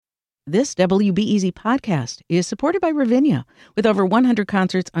This WBEZ podcast is supported by Ravinia, with over 100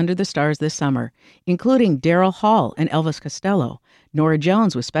 concerts under the stars this summer, including Daryl Hall and Elvis Costello, Norah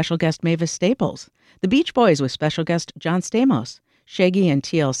Jones with special guest Mavis Staples, The Beach Boys with special guest John Stamos, Shaggy and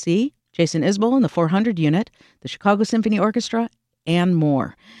TLC, Jason Isbell and the 400 Unit, the Chicago Symphony Orchestra, and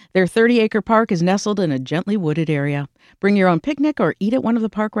more. Their 30-acre park is nestled in a gently wooded area. Bring your own picnic or eat at one of the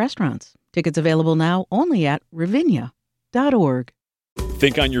park restaurants. Tickets available now only at ravinia.org.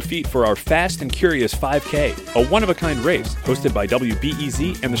 Think on your feet for our Fast and Curious 5K, a one-of-a-kind race hosted by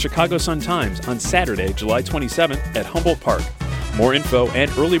WBEZ and the Chicago Sun-Times on Saturday, July 27th at Humboldt Park. More info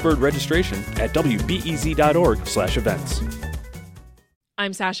and early bird registration at wbez.org/events.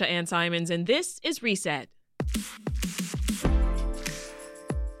 I'm Sasha Ann Simons, and this is Reset.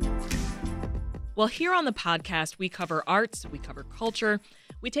 Well, here on the podcast, we cover arts, we cover culture,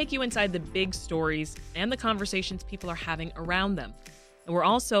 we take you inside the big stories and the conversations people are having around them. And we're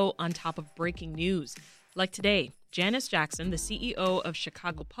also on top of breaking news. Like today, Janice Jackson, the CEO of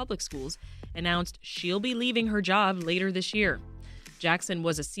Chicago Public Schools, announced she'll be leaving her job later this year. Jackson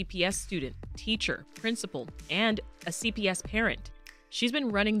was a CPS student, teacher, principal, and a CPS parent. She's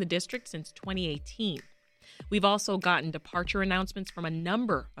been running the district since 2018. We've also gotten departure announcements from a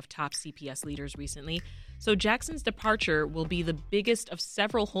number of top CPS leaders recently, so Jackson's departure will be the biggest of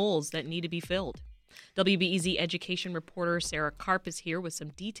several holes that need to be filled. WBEZ education reporter Sarah Karp is here with some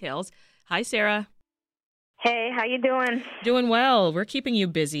details. Hi, Sarah. Hey, how you doing? Doing well. We're keeping you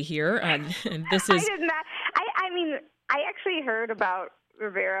busy here. This is. I did not. I actually heard about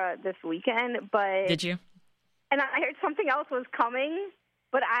Rivera this weekend, but did you? And I heard something else was coming,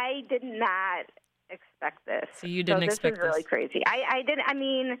 but I did not expect this. So you didn't expect this? This is really crazy. I didn't. I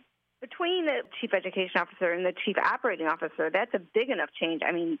mean, between the chief education officer and the chief operating officer, that's a big enough change.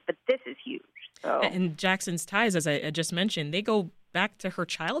 I mean, but this is huge. So. And Jackson's ties, as I just mentioned, they go back to her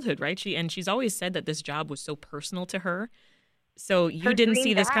childhood, right? She's always said that this job was so personal to her. So you didn't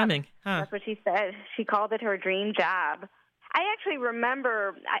see this coming, huh? That's what she said. She called it her dream job. I actually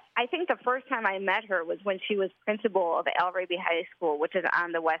remember, I think the first time I met her was when she was principal of Al Raby High School, which is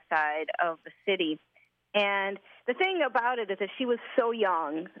on the west side of the city. And the thing about it is that she was so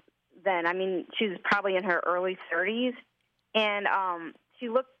young then. I mean, she was probably in her early 30s. And she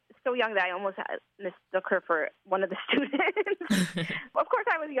looked so young that I almost mistook her for one of the students. Of course,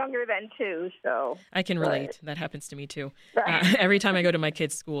 I was younger then too, so I can relate. That happens to me too. Right. Every time I go to my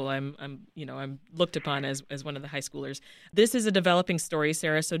kids' school, I'm looked upon as one of the high schoolers. This is a developing story,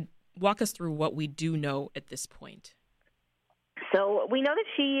 Sarah. So walk us through what we do know at this point. So we know that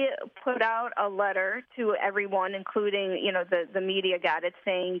she put out a letter to everyone, including the media got it,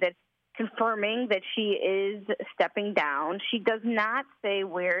 saying that. Confirming that she is stepping down. She does not say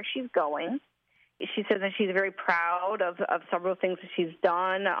where she's going. She says that she's very proud of several things that she's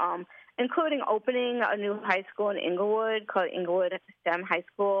done, including opening a new high school in Englewood called Englewood STEM High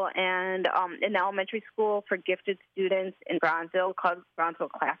School and an elementary school for gifted students in Bronzeville called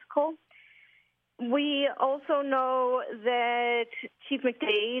Bronzeville Classical. We also know that Chief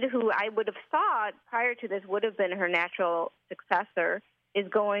McDade, who I would have thought prior to this would have been her natural successor, is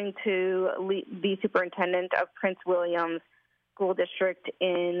going to be superintendent of Prince William's School District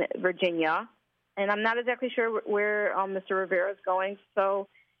in Virginia. And I'm not exactly sure where Mr. Rivera is going. So,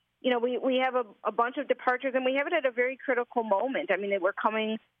 we have a bunch of departures, and we have it at a very critical moment. I mean, we're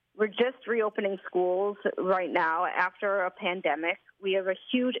just reopening schools right now after a pandemic. We have a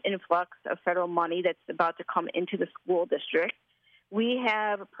huge influx of federal money that's about to come into the school district. We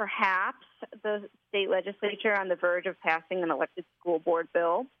have perhaps the state legislature on the verge of passing an elected school board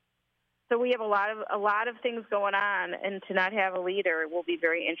bill. So we have a lot of things going on, and to not have a leader will be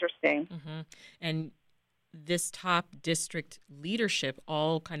very interesting. Mm-hmm. And this top district leadership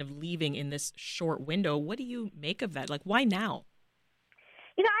all kind of leaving in this short window. What do you make of that? Like, why now?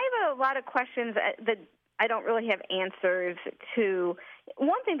 I have a lot of questions that I don't really have answers to.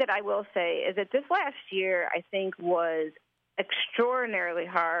 One thing that I will say is that this last year, I think, was extraordinarily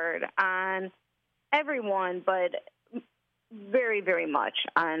hard on everyone, but very, very much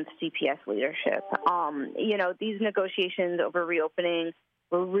on CPS leadership. These negotiations over reopening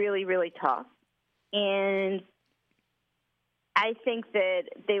were really, really tough. And I think that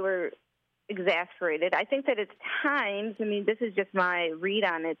they were exasperated. I think that at times, this is just my read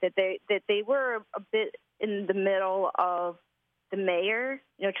on it, that they were a bit in the middle of the mayor,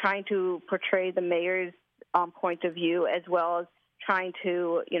 trying to portray the mayor's point of view, as well as trying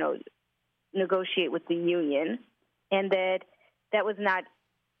to, negotiate with the union, and that was not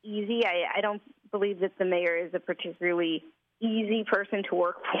easy. I don't believe that the mayor is a particularly easy person to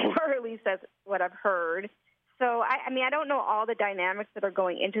work for, at least that's what I've heard. So, I mean, I don't know all the dynamics that are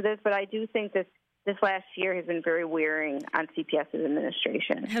going into this, but I do think this last year has been very wearing on CPS's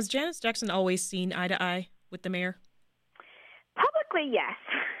administration. Has Janice Jackson always seen eye to eye with the mayor? Publicly, yes.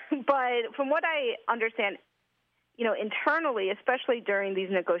 But from what I understand, internally, especially during these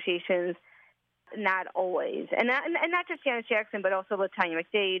negotiations, not always. And not just Janice Jackson, but also LaTanya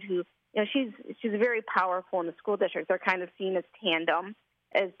McDade, who, she's very powerful in the school district. They're kind of seen as tandem,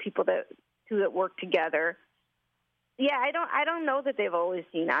 as people that work together. Yeah, I don't know that they've always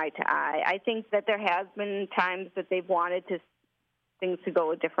seen eye to eye. I think that there has been times that they've wanted things to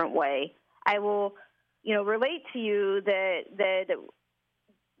go a different way. I will, relate to you that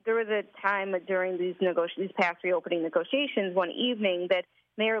there was a time during these past reopening negotiations one evening that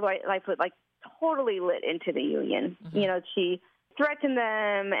Mayor Lightfoot totally lit into the union. Mm-hmm. She threatened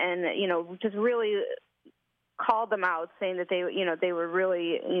them and just really called them out, saying that they were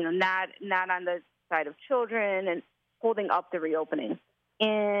really not on the side of children and holding up the reopening.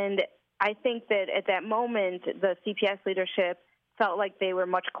 And I think that at that moment, the CPS leadership felt like they were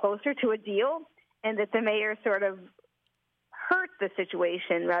much closer to a deal, and that the mayor sort of hurt the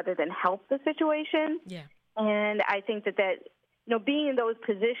situation rather than help the situation. Yeah. And I think that being in those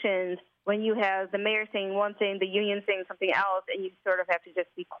positions, when you have the mayor saying one thing, the union saying something else, and you sort of have to just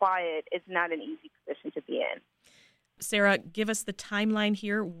be quiet, it's not an easy position to be in. Sarah, give us the timeline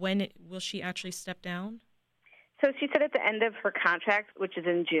here. When will she actually step down? So she said at the end of her contract, which is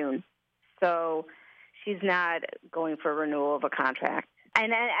in June. So she's not going for a renewal of a contract.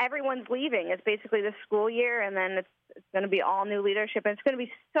 And then everyone's leaving. It's basically the school year, and then it's going to be all new leadership. And it's going to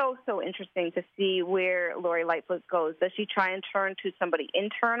be so interesting to see where Lori Lightfoot goes. Does she try and turn to somebody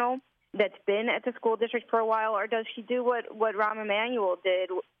internal that's been at the school district for a while, or does she do what Rahm Emanuel did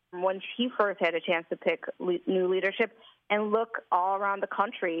when he first had a chance to pick new leadership and look all around the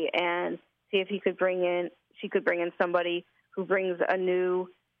country and see if she could bring in somebody who brings a new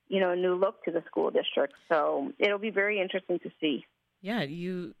look to the school district. So it'll be very interesting to see. Yeah,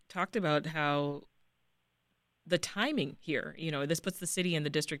 you talked about how the timing here, this puts the city and the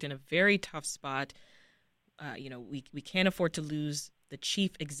district in a very tough spot. We can't afford to lose the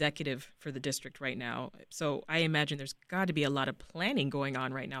chief executive for the district right now. So I imagine there's got to be a lot of planning going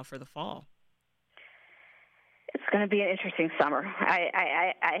on right now for the fall. It's going to be an interesting summer.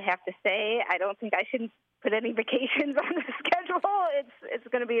 I have to say, I don't think I should put any vacations on the schedule. It's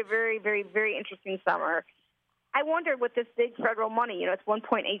going to be a very, very, very interesting summer. I wondered with this big federal money, it's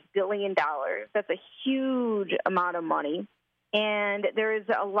 $1.8 billion. That's a huge amount of money. And there is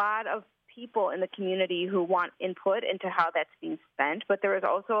a lot of people in the community who want input into how that's being spent. But there is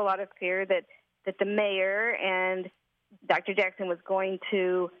also a lot of fear that the mayor and Dr. Jackson was going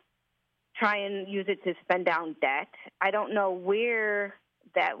to try and use it to spend down debt. I don't know where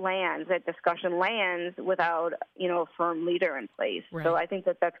that discussion lands without, a firm leader in place. Right. So I think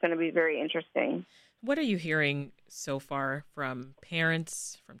that that's going to be very interesting. What are you hearing so far from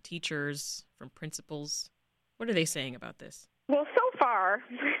parents, from teachers, from principals? What are they saying about this? Well, so far,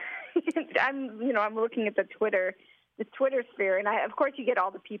 I'm looking at the Twitter sphere, and of course you get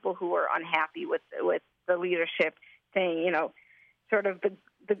all the people who are unhappy with the leadership saying, sort of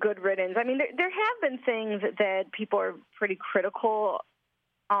the good riddance. I mean, there have been things that people are pretty critical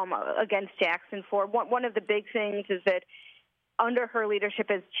against Jackson for. One of the big things is that under her leadership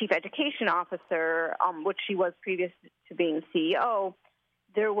as chief education officer, which she was previous to being CEO,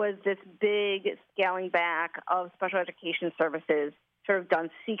 there was this big scaling back of special education services sort of done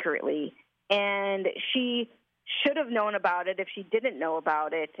secretly. And she should have known about it if she didn't know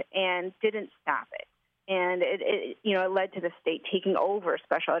about it and didn't stop it. And it led to the state taking over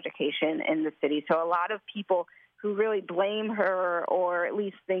special education in the city. So a lot of people who really blame her or at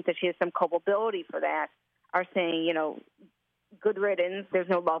least think that she has some culpability for that are saying, good riddance, there's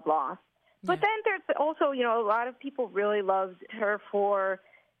no love lost. Yeah. But then there's also, a lot of people really loved her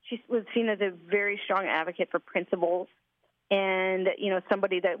she was seen as a very strong advocate for principals and,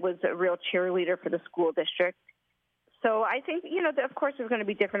 somebody that was a real cheerleader for the school district. So I think, of course, there's going to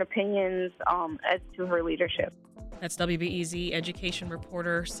be different opinions as to her leadership. That's WBEZ education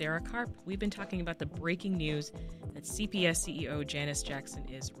reporter Sarah Karp. We've been talking about the breaking news that CPS CEO Janice Jackson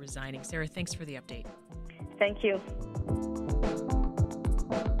is resigning. Sarah, thanks for the update. Thank you.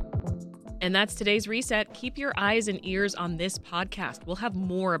 And that's today's Reset. Keep your eyes and ears on this podcast. We'll have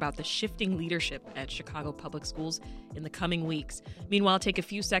more about the shifting leadership at Chicago Public Schools in the coming weeks. Meanwhile, take a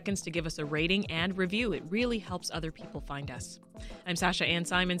few seconds to give us a rating and review. It really helps other people find us. I'm Sasha Ann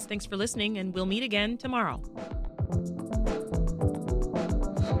Simons. Thanks for listening, and we'll meet again tomorrow.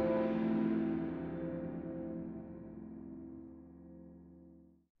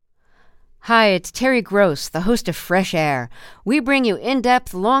 Hi, it's Terry Gross, the host of Fresh Air. We bring you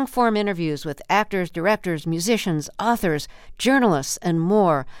in-depth, long-form interviews with actors, directors, musicians, authors, journalists, and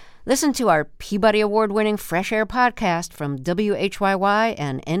more. Listen to our Peabody Award-winning Fresh Air podcast from WHYY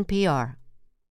and NPR.